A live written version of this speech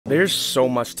There's so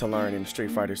much to learn in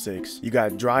Street Fighter 6. You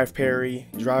got drive parry,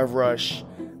 drive rush.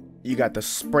 You got the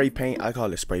spray paint. I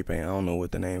call it spray paint. I don't know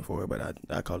what the name for it, but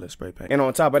I call it spray paint. And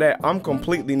on top of that, I'm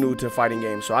completely new to fighting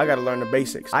games, so I gotta learn the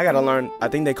basics. I gotta learn, I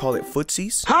think they call it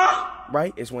footsies. Huh?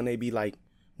 Right? It's when they be like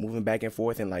moving back and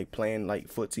forth and like playing like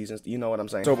footsies and you know what I'm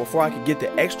saying. So before I could get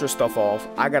the extra stuff off,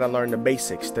 I gotta learn the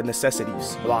basics, the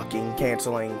necessities. Blocking,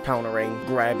 canceling, countering,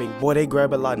 grabbing. Boy, they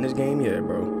grab a lot in this game, yeah,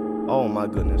 bro. Oh my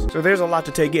goodness. So there's a lot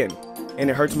to take in. And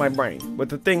it hurts my brain. But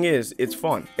the thing is, it's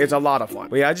fun. It's a lot of fun.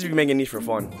 But yeah, I just be making these for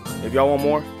fun. If y'all want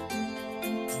more,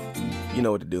 you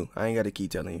know what to do. I ain't gotta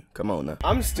keep telling you. Come on now.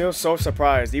 I'm still so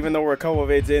surprised, even though we're a couple of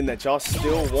vids in, that y'all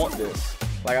still want this.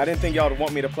 Like, I didn't think y'all would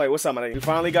want me to play. What's up, man? You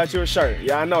finally got you a shirt.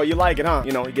 Yeah, I know. You like it, huh?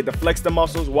 You know, you get to flex the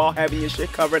muscles while having your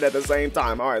shit covered at the same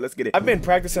time. All right, let's get it. I've been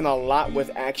practicing a lot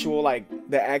with actual, like,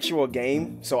 the actual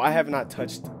game. So I have not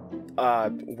touched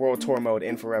World Tour mode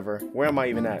in forever. Where am I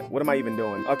even at? What am I even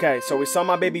doing? Okay, so we saw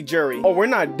my baby Juri. Oh, we're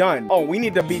not done. Oh, we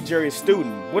need to be Juri's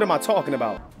student. What am I talking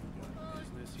about?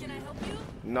 Can I help you?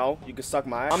 No, you can suck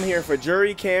my ass. I'm here for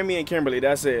Juri, Cammy, and Kimberly.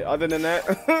 That's it. Other than that,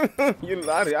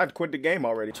 I'd quit the game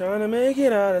already. Trying to make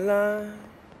it out of line,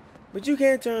 but you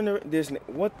can't turn this.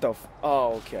 What the?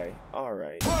 Oh, okay. All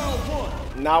right.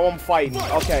 Now I'm fighting.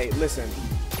 Okay, listen.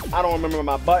 I don't remember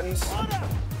my buttons.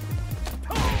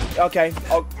 Okay.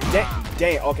 Oh,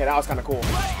 dang. Okay, that was kind of cool.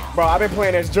 Bro, I've been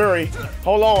playing as Juri.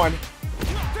 Hold on.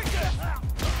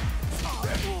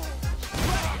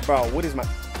 Bro, what is my...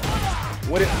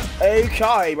 What is...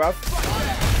 Okay, bro.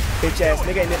 Bitch ass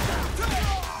nigga in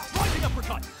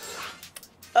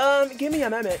it. Give me a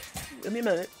minute. Give me a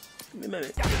minute. Give me a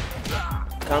minute.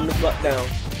 Calm the fuck down.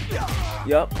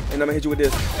 Yup. And I'm gonna hit you with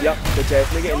this. Yup. Bitch ass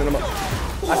nigga. And then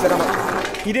I said I'm a...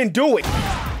 He didn't do it.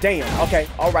 Damn. Okay.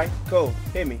 All right. Cool.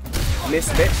 Hit me. Miss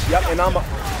bitch. Yup. And I'm a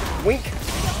wink.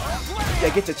 Yeah.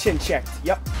 Get your chin checked.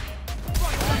 Yup.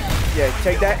 Yeah.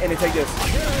 Take that and then take this.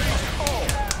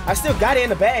 I still got it in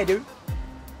the bag, dude.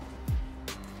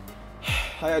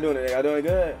 How y'all doing today? Y'all doing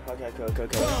good? Okay. Cool.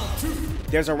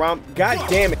 There's a round. God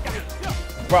damn it,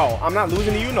 bro. I'm not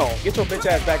losing to you. No. Get your bitch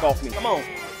ass back off me. Come on.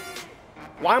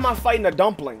 Why am I fighting a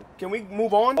dumpling? Can we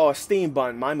move on? Oh, a steam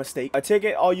bun. My mistake. A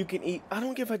ticket. All you can eat. I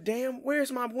don't give a damn.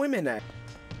 Where's my women at?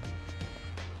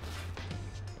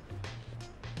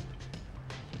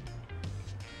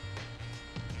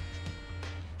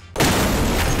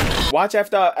 Watch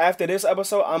after this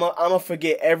episode. I'ma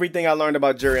forget everything I learned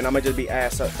about Juri, and I'ma just be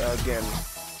ass again.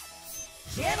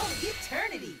 Channel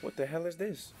Eternity. What the hell is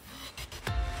this?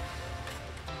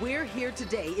 We're here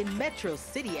today in Metro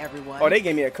City, everyone. Oh, they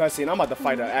gave me a cutscene. I'm about to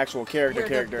fight an actual character.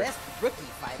 The best rookie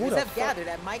fighters have gathered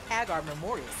at Mike Hagar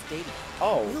Memorial Stadium.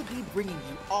 Oh. We'll be bringing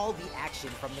you all the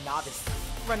action from the novice,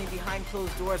 running behind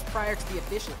closed doors prior to the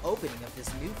official opening of this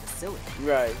new facility.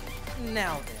 Right.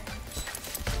 Now then.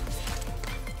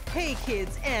 Hey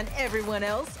kids and everyone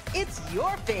else, it's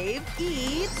your fave,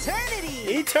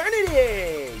 Eternity!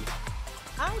 Eternity!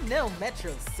 I know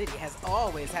Metro City has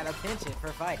always had a penchant for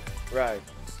fighting. Right.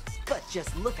 But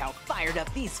just look how fired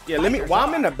up these fighters let me, while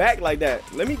I'm in the back like that,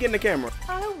 let me get in the camera.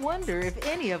 I wonder if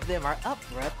any of them are up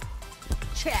for a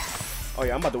chat. Oh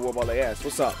yeah, I'm about to whoop all their ass.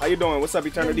 What's up? How you doing? What's up,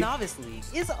 Eternity? The Novice League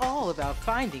is all about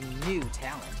finding new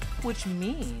talent, which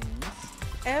means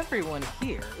everyone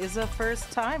here is a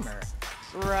first-timer.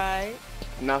 Right?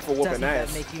 Not for whooping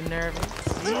ass. Doesn't that make you nervous?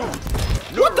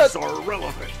 What the? Are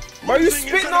irrelevant. Why are you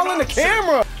spitting all in the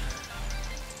camera?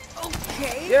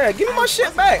 Okay. Yeah, give me my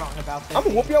shit back. I'm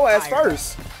gonna whoop your ass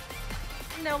first.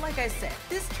 No, like I said,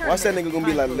 this tournament. Why's that nigga gonna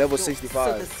be like level 65?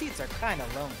 So the seats are kind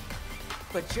of lonely.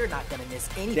 But you're not gonna miss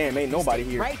anything. Damn, ain't nobody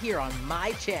here. Right here on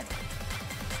my channel.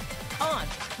 On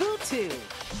Bluetooth.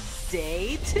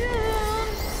 Stay tuned.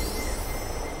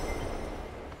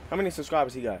 How many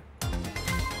subscribers he got?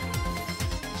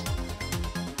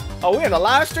 Oh, we in a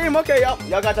live stream? Okay,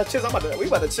 y'all got that chill. We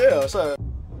about to chill. So.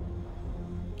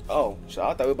 Oh, so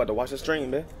I thought we were about to watch the stream,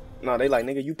 man. No, they like,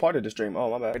 nigga, you part of the stream. Oh,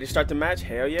 my bad. Ready to start the match?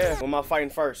 Hell yeah. Who am I fighting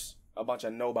first? A bunch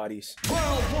of nobodies.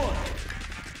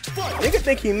 Nigga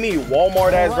think he me,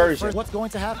 Walmart ass version. What's going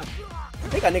to happen?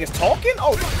 They got niggas talking?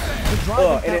 Oh. The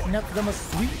drive net them a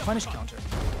sweet punish counter.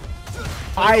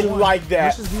 I like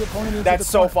that. That's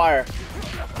so fire.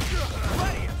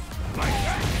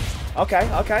 Okay.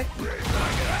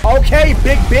 Okay,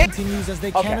 big. Continues as they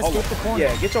can't escape the corner.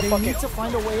 Yeah, get your fucking. They need to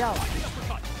find a way out.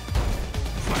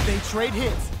 They trade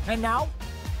hits, and now.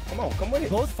 Come with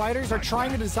it. Both fighters are trying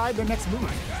to decide their next move.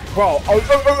 Bro,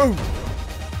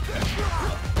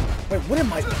 Wait, what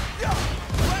am I?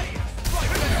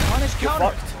 Punish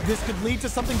counter. This could lead to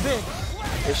something big.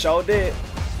 It sure did.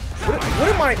 What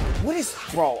am I? What is?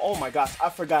 Bro, oh my gosh, I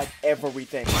forgot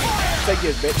everything. Take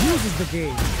his bitch. Uses the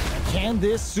gauge. Can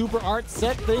this super art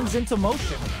set things into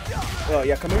motion?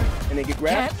 Yeah, come here and then get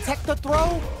grabbed. Can't tech the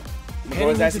throw.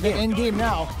 Heading into the end game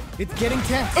now. It's getting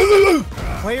tense.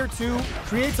 Player 2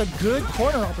 creates a good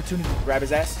corner opportunity. Grab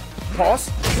his ass.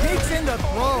 Pause. Takes in the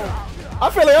throw. I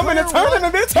feel like I'm in a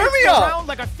tournament, bitch. Turn me up. Around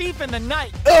like a thief in the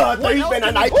night. Thief in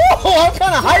the night. Oh, I'm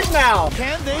kind of hyped now.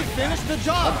 Can they finish the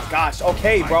job? Oh, gosh.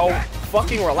 Okay, bro.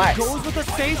 Fucking relax. Goes with the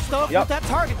safe stuff with that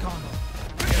target combo.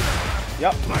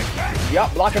 Yep,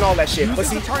 blocking all that shit. Uses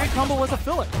the target combo as a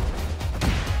filler.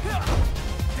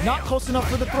 Not close enough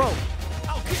for the throw.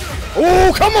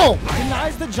 Oh, come on.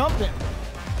 Denies the jump in.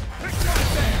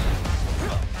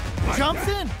 Jumps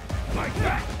in.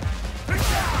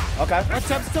 Okay.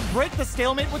 Attempts to break the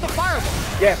stalemate with a fireball.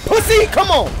 Yeah, pussy,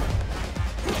 come on.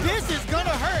 This is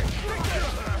gonna hurt.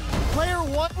 Player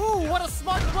 1. Ooh, what a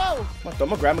smart throw. I'm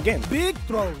gonna grab him again. Big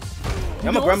throws.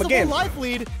 I'm gonna grab him again. Life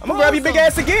lead. I'm gonna grab your big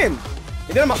ass again.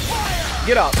 And then I'm gonna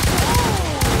get up.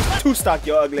 Two stock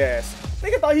your ugly ass.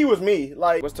 Nigga thought he was me.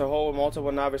 Like, was to hold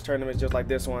multiple novice tournaments just like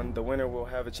this one. The winner will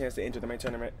have a chance to enter the main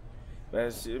tournament.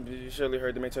 As you surely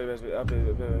heard, the main tournament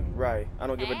right. I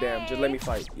don't give a damn. Just let me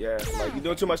fight. Yeah, like you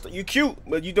doing too much. You cute,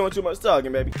 but you doing too much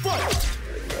talking, baby.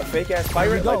 A fake ass pirate.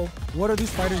 Here we go. Like, what are these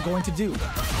fighters going to do?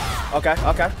 Okay.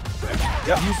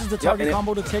 Yep. Uses the target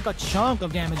combo to take a chunk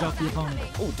of damage off the opponent.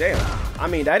 Oh damn. I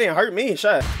mean that didn't hurt me.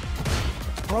 Shut.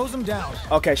 Throws him down.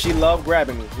 Okay, she loved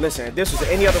grabbing me. Listen, if this was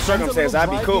any other circumstance, I'd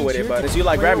be cool with it. But since you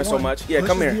like grabbing so much, yeah,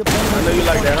 come here. I know you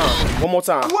like that, huh? One more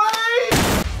time.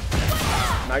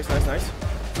 Nice.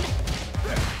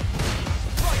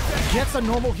 Gets a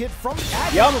normal hit from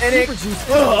Yup, and it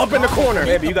up in the corner.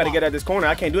 Baby, you gotta get at this corner.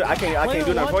 I can't do it. I can't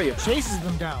do nothing for you. Chases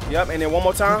them down. Yup, and then one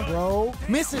more time. Bro,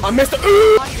 misses. I missed it.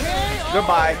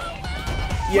 Goodbye.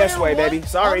 Yes way, baby.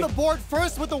 Sorry. On the board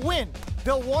first with the win.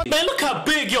 They'll want. Man, look how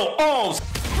big your arms.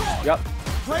 Yup.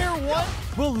 Player 1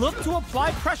 will look to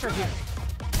apply pressure here.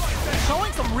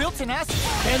 Showing some real tenacity.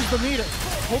 Ends the meter.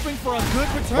 Hoping for a good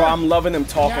return. Bro, I'm loving them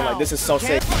talking like this is so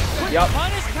sick. Yup.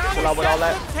 Chill out with all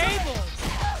that.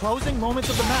 Closing moments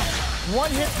of the match.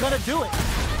 One hit's gonna do it.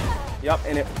 Yup,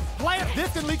 and it. Player,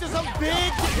 this can lead to some big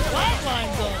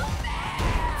flatlines zone.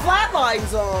 Flatlines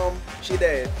zone. She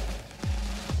dead.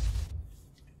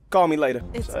 Call me later.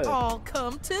 It's all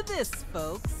come to this,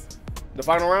 folks. The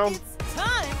final round? It's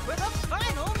time for the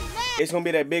final match. It's gonna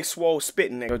be that big swole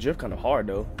spitting nigga. Yo, drift kinda hard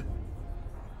though.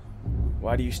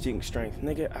 Why do you stink strength?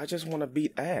 Nigga, I just wanna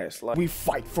beat ass. Like, we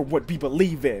fight for what we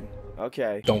believe in.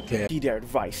 Okay. Don't care. Heed their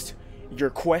advice. Your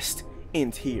quest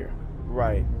ends here.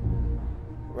 Right.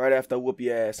 Right after I whoop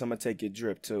your ass, I'm gonna take your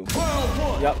drip too.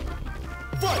 Yep.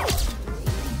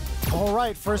 All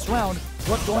right, first round.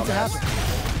 What's going to happen?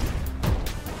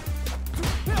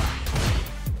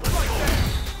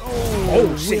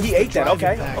 Oh shit, he ate that.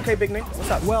 Okay. Okay, big nigga. What's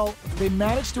up? Well, they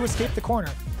managed to escape the corner,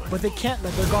 but they can't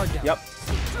let their guard down. Yep.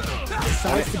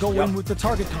 Decides to go in with the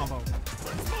target combo.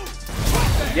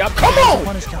 Yep. Come on!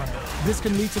 Punish counter. This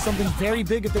can lead to something very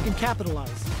big if they can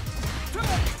capitalize.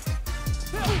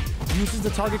 Uses the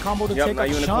target combo to take now a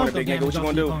you in the chunk corner, big of nigga. What damage you off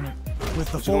gonna the do? opponent. With the What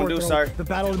you gonna forward do, throw, sir? the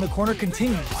battle in the corner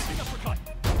continues.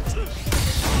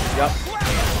 Yep.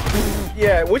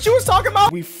 Yeah, what you was talking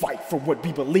about? We fight for what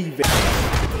we believe in.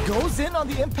 Goes in on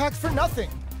the impact for nothing.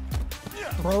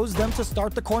 Throws them to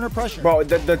start the corner pressure. Bro,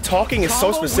 the talking is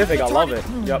so Combo specific. I with the love it.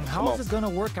 target. Yep. How is this gonna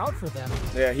work out for them?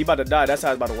 Yeah, he about to die. That's how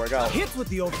it's about to work out. Hits with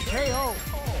the KO.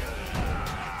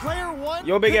 Player 1.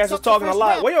 Your big picks ass was up the talking a first lot.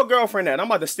 round. Where your girlfriend at? I'm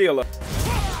about to steal her.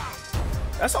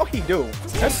 That's all he do.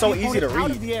 That's so easy to Out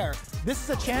read. of the air. This is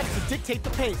a chance to dictate the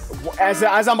pace. As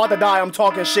I'm about to die, I'm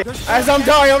talking shit. As I'm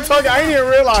dying, I'm talking. I didn't even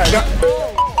realize.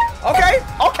 Okay.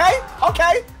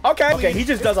 Okay, he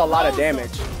just does a lot of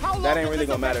damage. That ain't really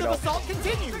gonna matter though.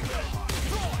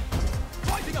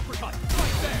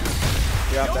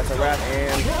 Yep, that's a wrap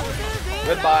and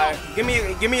goodbye. Give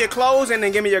me your clothes and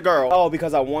then give me your girl. Oh,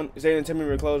 because I want they didn't tell me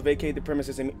your clothes, vacate the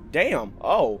premises and damn.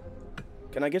 Oh.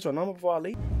 Can I get your number before I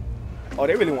leave? Oh,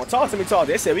 they really want to talk to me.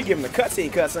 They said we give him the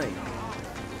cutscene.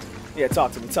 Yeah,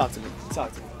 talk to me.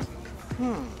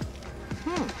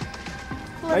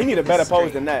 Now you need a better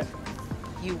pose than that.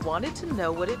 You wanted to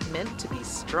know what it meant to be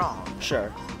strong.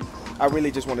 Sure. I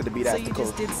really just wanted to beat So ass you to cool.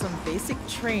 just did some basic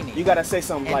training. You gotta say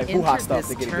something like hoo-ha entered stuff this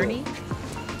to get tourney? it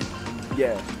good.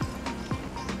 Yeah.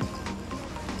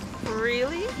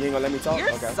 Really? You ain't gonna let me talk?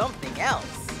 You're Okay. something else.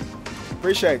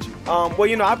 Appreciate you. Well,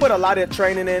 you know, I put a lot of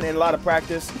training in and a lot of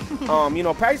practice. You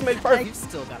know, practice makes perfect. You've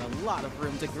still got a lot of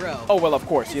room to grow. Oh, well, of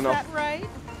course, you know. Is that right?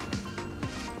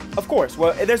 Of course.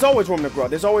 Well, there's always room to grow.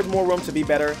 There's always more room to be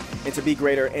better and to be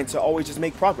greater and to always just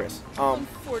make progress.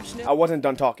 Unfortunate. I wasn't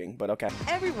done talking, but okay.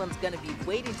 Everyone's gonna be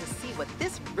waiting to see what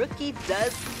this rookie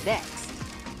does next.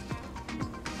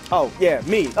 Oh, yeah,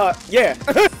 me. Yeah.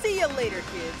 See you later,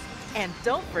 kids. And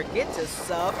don't forget to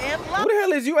sub and like. Who the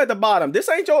hell is you at the bottom? This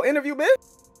ain't your interview, bitch.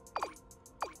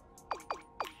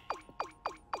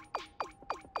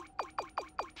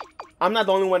 I'm not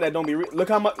the only one that don't be look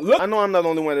how much look. I know I'm not the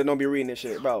only one that don't be reading this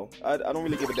shit, bro. I don't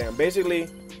really give a damn. Basically,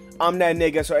 I'm that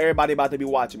nigga, so everybody about to be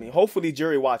watching me. Hopefully,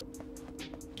 jury watch.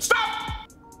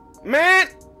 Stop, man.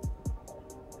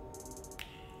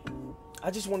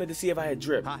 I just wanted to see if I had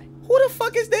drip. Hi. Who the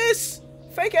fuck is this?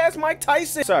 Fake ass Mike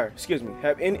Tyson. Sir, excuse me.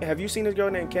 Have you seen this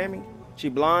girl named Cammy? She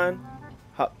blonde.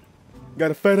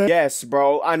 Got a fat ass? Yes,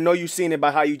 bro. I know you seen it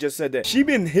by how you just said that. She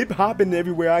been hip hopping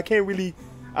everywhere. I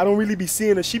don't really be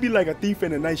seeing her. She be like a thief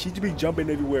in the night. She just be jumping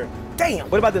everywhere. Damn.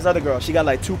 What about this other girl? She got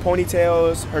like 2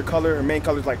 ponytails. Her main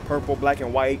color is like purple, black,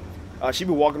 and white. She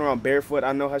be walking around barefoot.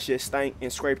 I know her shit stank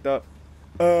and scraped up.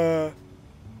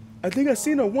 I think I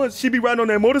seen her once. She be riding on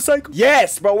that motorcycle?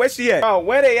 Yes, bro. Where she at? Bro,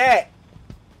 where they at?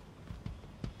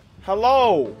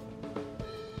 Hello.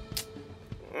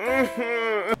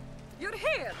 You're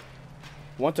here.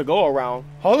 Want to go around?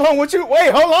 Hold on, what you?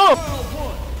 Wait, hold on.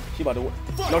 She about to.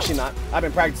 No, she not. I've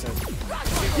been practicing.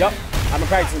 Yup. I've been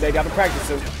practicing, baby. I've been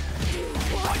practicing.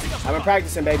 I've been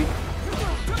practicing, baby.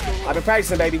 I've been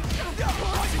practicing, baby.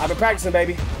 I've been practicing,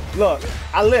 baby. Look,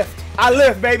 I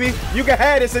lift, baby. You can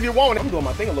have this if you want it. I'm doing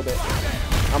my thing a little bit.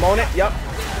 I'm on it. Yup.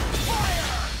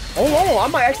 Hold on. I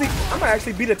might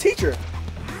actually be the teacher.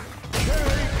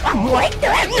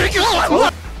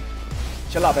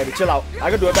 Chill out, baby. Chill out. I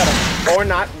can do it better. Or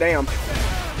not. Damn.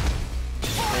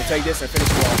 I'm gonna take this and finish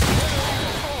it off.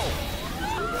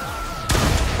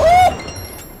 Ooh!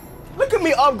 Look at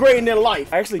me upgrading in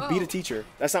life. I actually beat a teacher.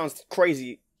 That sounds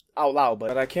crazy out loud,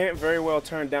 but I can't very well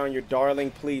turn down your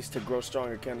darling pleas to grow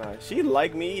stronger, can I? She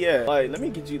like me, yeah. Like, let me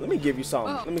give you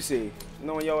something. Let me see.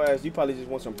 Knowing your ass, you probably just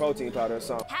want some protein powder or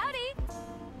something. Howdy.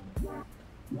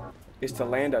 Is to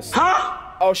land us. Huh?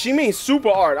 Oh, she means super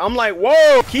art. I'm like,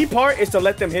 whoa. Key part is to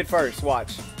let them hit first.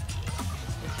 Watch.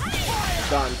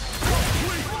 Done.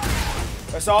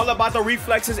 It's all about the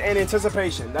reflexes and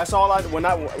anticipation. That's all what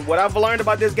I've learned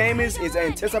about this game is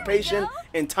anticipation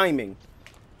and timing.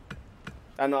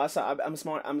 I know I'm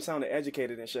smart. I'm sounding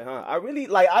educated and shit, huh? I really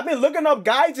like. I've been looking up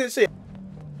guides and shit.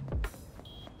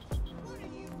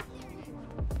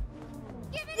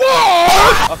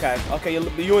 Whoa! Okay,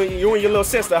 you and your little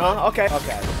sister, huh? Okay, all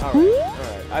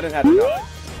right. I didn't have to know.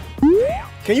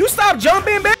 Can you stop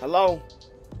jumping, bitch? Hello.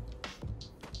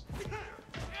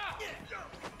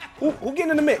 Who getting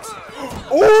in the mix?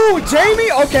 Ooh,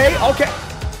 Jaime. Okay,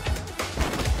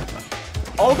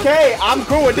 I'm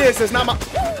cool with this. It's not my.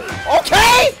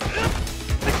 Okay.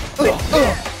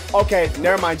 Okay,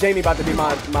 never mind. Jaime about to be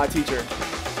my teacher.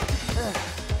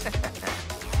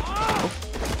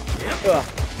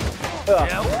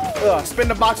 Spin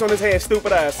the box on his head,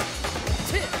 stupid ass.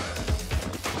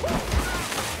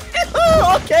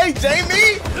 Okay,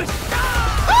 Jaime.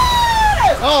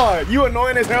 Oh, you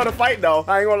annoying as hell to fight though.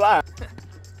 I ain't gonna lie.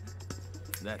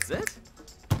 That's it?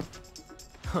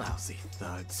 Lousy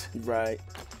thugs. Right.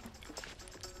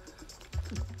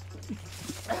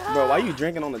 Bro, why you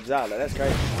drinking on the job? Like, that's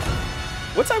crazy.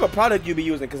 What type of product you be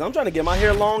using? Cause I'm trying to get my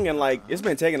hair long and like it's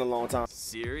been taking a long time.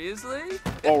 Seriously?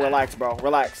 Oh, relax, bro.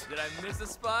 Relax. Did I miss a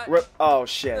spot? Oh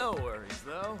shit. No worries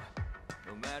though.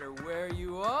 No matter where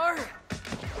you are.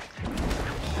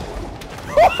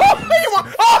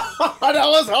 Oh, that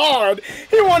was hard.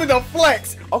 He wanted to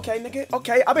flex. Okay, nigga.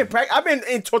 Okay, I've been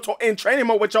in training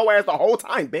mode with your ass the whole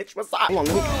time, bitch. What's up? Hold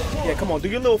on, yeah, come on. Do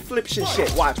your little flip shit.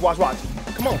 Watch.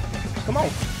 Come on.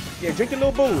 Yeah, drink your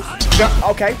little booze.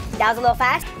 Okay. That was a little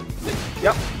fast.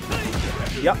 Yep.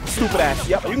 Stupid ass.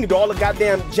 Yep. You can do all the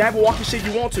goddamn Jabberwocky shit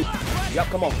you want to. Yep.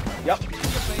 Come on. Yep.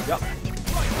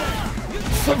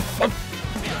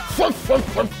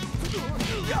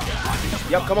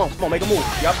 Yep, come on, make a move.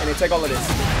 Yep, and then take all of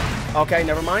this. Okay,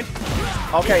 never mind.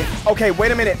 Okay, wait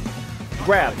a minute.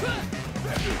 Grab.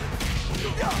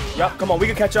 Yep, come on, we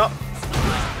can catch up.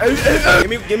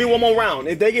 Give me one more round.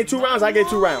 If they get 2 rounds, I get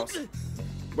 2 rounds.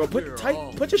 Bro, put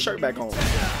your shirt back on.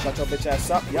 Shut your bitch ass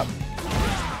up. Yep.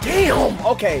 Damn.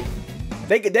 Okay.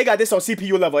 They got this on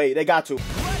CPU level 8. They got to.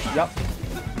 Yep.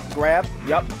 Grab.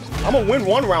 Yep. I'm gonna win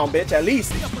 1 round, bitch, at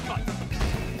least.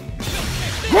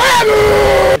 Grab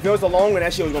it! If it was a long one,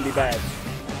 that shit was gonna be bad.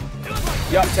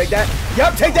 Yup, take that.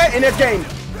 Yup, take that in this game.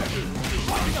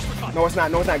 No, it's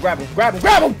not. Grab him.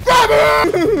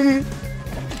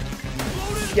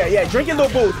 Yeah, drink your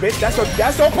little booze, bitch.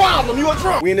 That's your problem. You a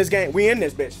drunk. We in this game. We in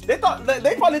this, bitch. They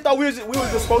probably thought we was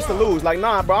just supposed to lose. Like,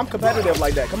 nah, bro, I'm competitive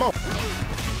like that. Come on.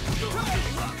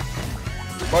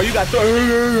 Bro, you got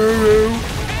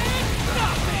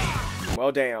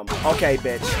well, damn. Okay,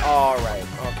 bitch. All right.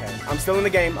 Okay. I'm still in the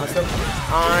game.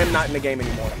 I'm not in the game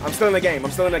anymore. I'm still in the game.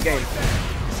 I'm still in the game.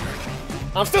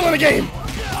 I'm still in the game.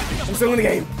 I'm still in the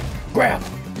game. Grab.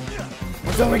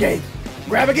 I'm still in the game.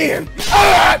 Grab again.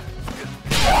 Ah!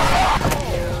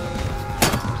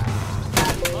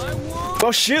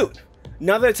 Well, shoot.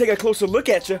 Now that I take a closer look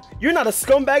at you, you're not a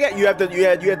scumbag. You had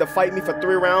to fight me for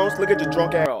 3 rounds. Look at your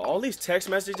drunk ass. Bro, all these text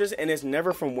messages and it's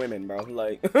never from women, bro.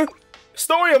 Like,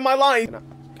 story of my life.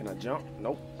 Can I jump?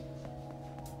 Nope.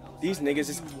 These niggas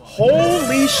is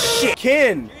holy shit.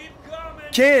 Ken.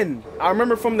 I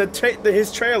remember from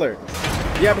his trailer.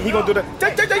 Yeah, but he gonna do the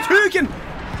Ken.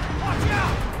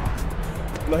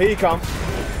 Look, here he come.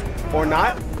 Or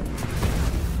not.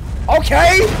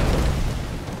 Okay.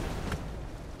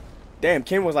 Damn,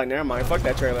 Ken was like, never mind, fuck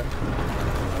that trailer.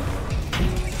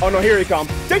 Oh no, here he come.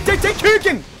 Take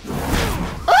Ken.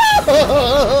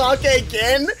 Oh, okay,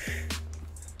 Ken.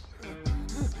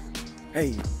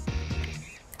 Hey.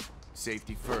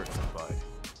 Safety first, bud.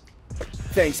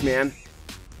 Thanks, man.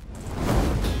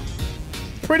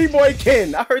 Pretty boy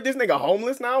Ken. I heard this nigga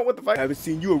homeless now. What the fuck? I haven't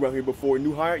seen you around here before.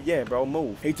 New hire? Yeah, bro,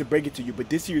 move. Hate to break it to you, but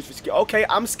this here is for skill. Okay,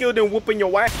 I'm skilled in whooping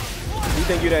your ass. You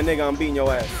think you that nigga, I'm beating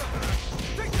your ass.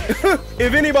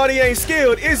 If anybody ain't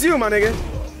skilled, it's you, my nigga.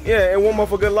 Yeah, and one more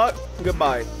for good luck.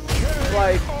 Goodbye.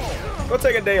 Like, go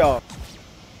take a day off.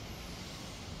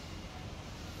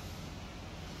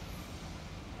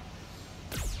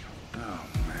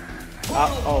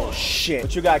 Oh shit.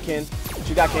 What you got, Ken? What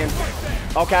you got, Ken?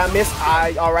 Okay, I missed.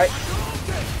 Alright.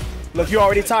 Look, you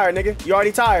already tired, nigga. You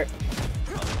already tired.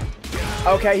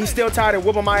 Okay, he's still tired and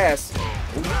whooping my ass.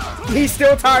 He's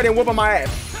still tired and whooping my ass.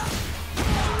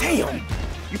 Damn.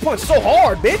 You punch so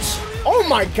hard, bitch. Oh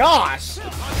my gosh.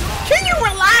 Can you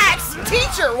relax?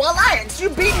 Teacher, relax. You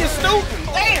beating your student.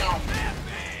 Damn.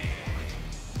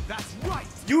 That's right.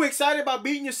 You excited about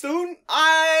beating your student?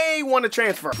 I want to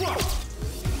transfer.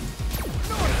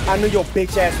 I knew your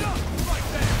bitch ass.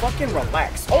 Fucking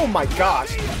relax. Oh my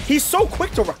gosh. He's so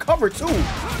quick to recover too.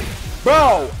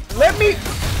 Bro, let me.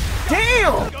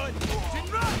 Damn.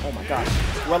 Oh my gosh.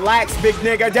 Relax, big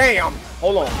nigga. Damn.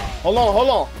 Hold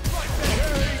on.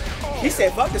 He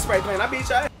said, fuck the spray paint. I beat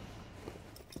your ass.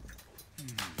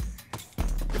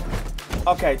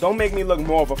 Okay, don't make me look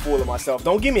more of a fool of myself.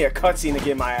 Don't give me a cutscene to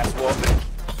get my ass whooped.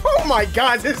 Oh my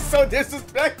god, this is so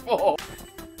disrespectful.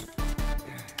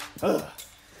 Ugh.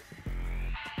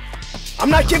 I'm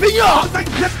not giving up!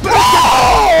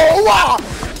 Oh,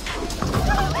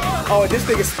 oh, this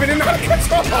thing is spinning out of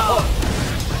control!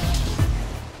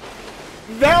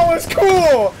 That was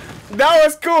cool! That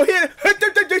was cool! Here!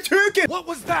 What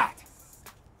was that?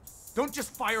 Don't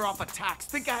just fire off attacks.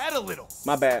 Think ahead a little.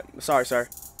 My bad. Sorry, sir.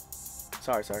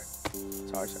 Sorry.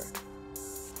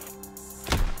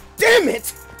 Damn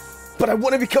it! But I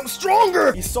want to become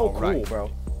stronger! He's so cool, bro.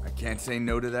 I can't say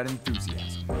no to that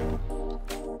enthusiasm.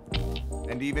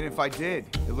 And even if I did,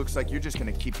 it looks like you're just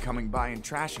gonna keep coming by and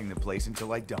trashing the place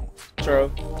until I don't.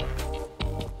 True.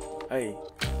 Hey,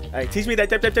 teach me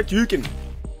that you can.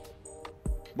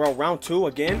 Bro, round 2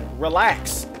 again?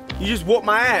 Relax. You just whooped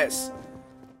my ass.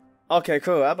 Okay,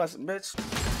 cool. How about some bitch?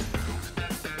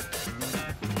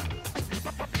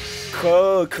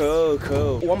 Cool.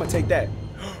 Oh, I'm gonna take that.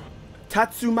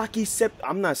 Tatsumaki Sep.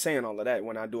 I'm not saying all of that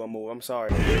when I do a move. I'm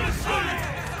sorry.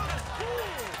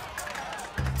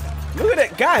 Look at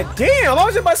that. God damn. I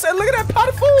was just about to say, look at that pot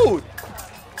of food.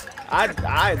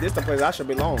 This the place I should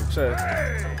belong. Shit.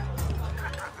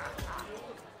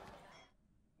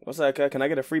 What's that? Can I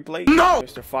get a free plate? No!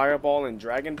 Mr. Fireball and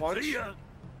Dragon Punch?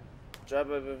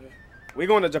 We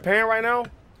going to Japan right now?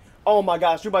 Oh my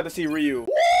gosh, you about to see Ryu.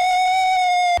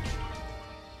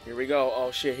 Here we go.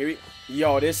 Oh shit,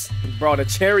 yo, this, bro, the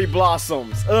cherry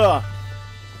blossoms.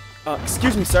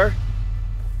 Excuse me, sir.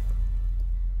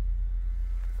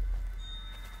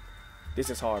 This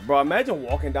is hard, bro. Imagine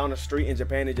walking down the street in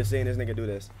Japan and just seeing this nigga do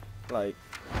this. Like,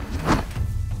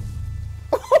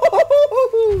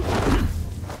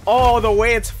 oh, the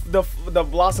way it's the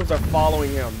blossoms are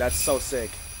following him. That's so sick.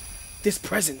 This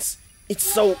presence, it's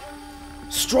so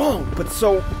strong, but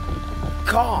so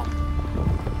calm.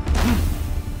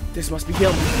 This must be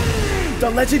him, the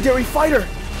legendary fighter,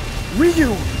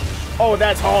 Ryu. Oh,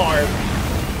 that's hard.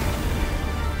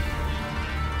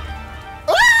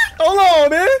 Hold on,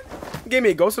 man. Give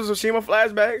me Ghost of Tsushima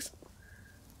flashbacks.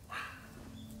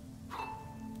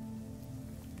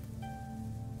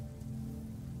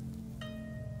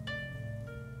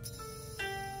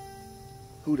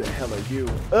 Who the hell are you?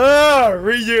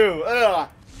 Ryu.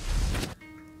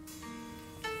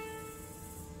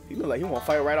 He look like he wanna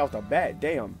fight right off the bat.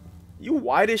 Damn. You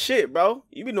white as shit, bro.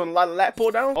 You been doing a lot of lat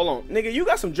pull down. Hold on, nigga. You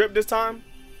got some drip this time?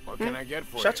 What can I get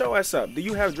for Shut you? your ass up. Do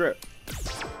you have drip?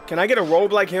 Can I get a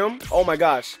robe like him? Oh my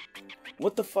gosh.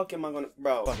 What the fuck am I gonna,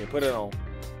 bro? Okay, put it on.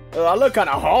 I look kind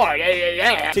of hard.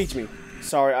 Yeah. Teach me.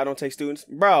 Sorry, I don't take students,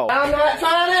 bro. I'm not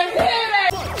trying to hit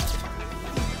it.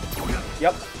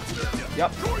 Yep.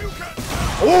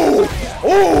 Ooh.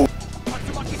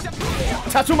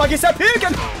 Tatsumaki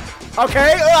Seppiken.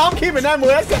 Okay, I'm keeping that move.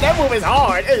 That move is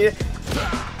hard.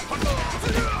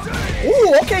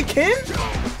 Ooh, okay, Ken.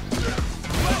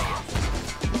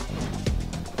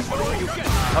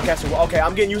 Okay, so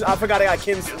I'm getting used. I forgot I got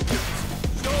Ken's.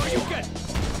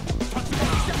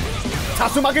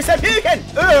 Tatsumaki Seppiken.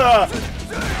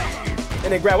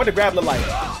 And then grab. What the grab look like?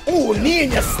 Ooh, knee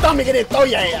in your stomach and then throw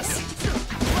your ass.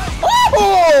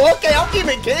 Oh, okay, I'm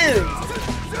keeping Ken.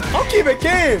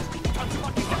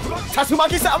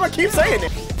 Tatsumaki Seppiken. I'm gonna keep saying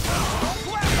it.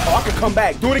 Oh, I can come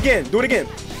back. Do it again.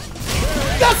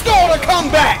 Let's go to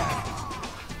come back.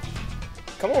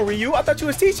 Come on, Ryu. I thought you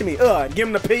was teaching me. Give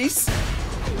him the piece.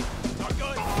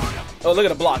 Oh, look at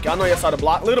the block. Y'all know y'all saw the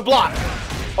block. Look at the block.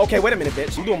 Okay, wait a minute,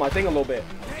 bitch. You doing my thing a little bit.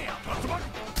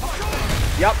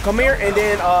 Yep, come here, and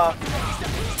then,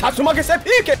 Tatsumaki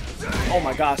Seppiken. Oh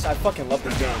my gosh, I fucking love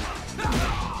this game.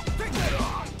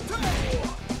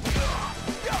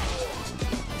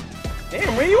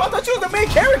 Damn, Ryu, I thought you was the main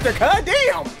character, cuz.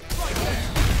 Damn.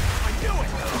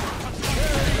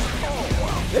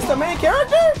 This the main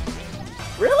character?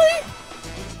 Really?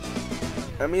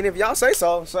 I mean, if y'all say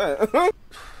so, say it.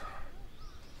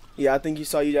 Yeah, I think you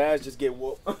saw your ass just get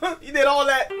whooped. You did all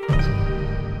that.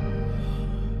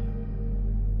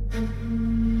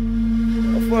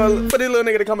 For this little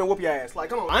nigga to come and whoop your ass. Like,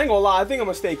 come on. I ain't gonna lie, I think I'm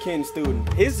gonna stay Ken's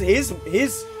student. His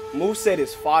moveset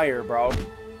is fire, bro.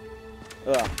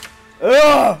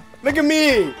 Look at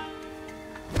me.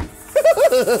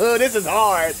 This is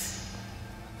hard.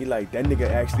 He like, that nigga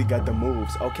actually got the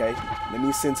moves. Okay, let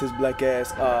me sense his black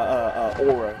ass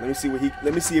aura. Let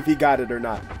me see if he got it or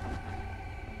not.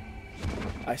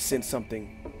 I sense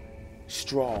something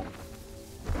strong,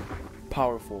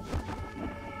 powerful.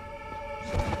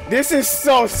 This is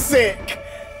so sick.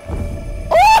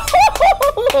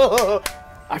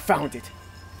 I found it.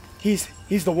 He's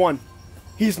the one.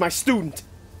 He's my student.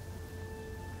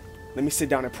 Let me sit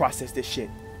down and process this shit.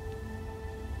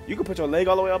 You can put your leg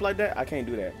all the way up like that? I can't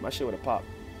do that. My shit would have popped.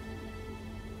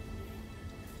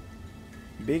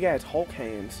 Big ass Hulk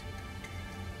hands.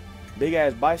 Big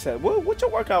ass bicep. What's your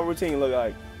workout routine look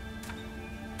like?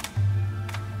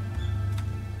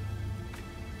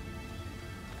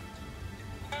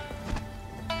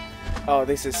 Oh,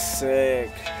 this is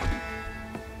sick.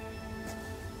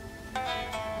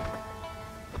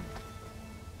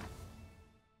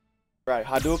 Right,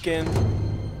 Hadouken.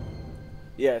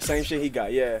 Yeah, same shit he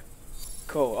got. Yeah.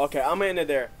 Cool. Okay, I'm in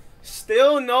there.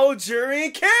 Still no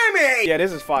juri cammy. Yeah,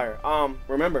 this is fire.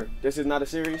 Remember, this is not a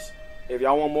series. If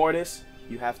y'all want more of this,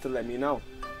 you have to let me know.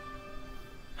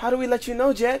 How do we let you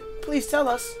know, Jet? Please tell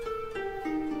us.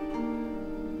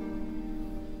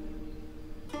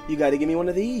 You gotta give me one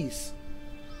of these.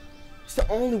 It's the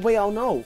only way I'll know.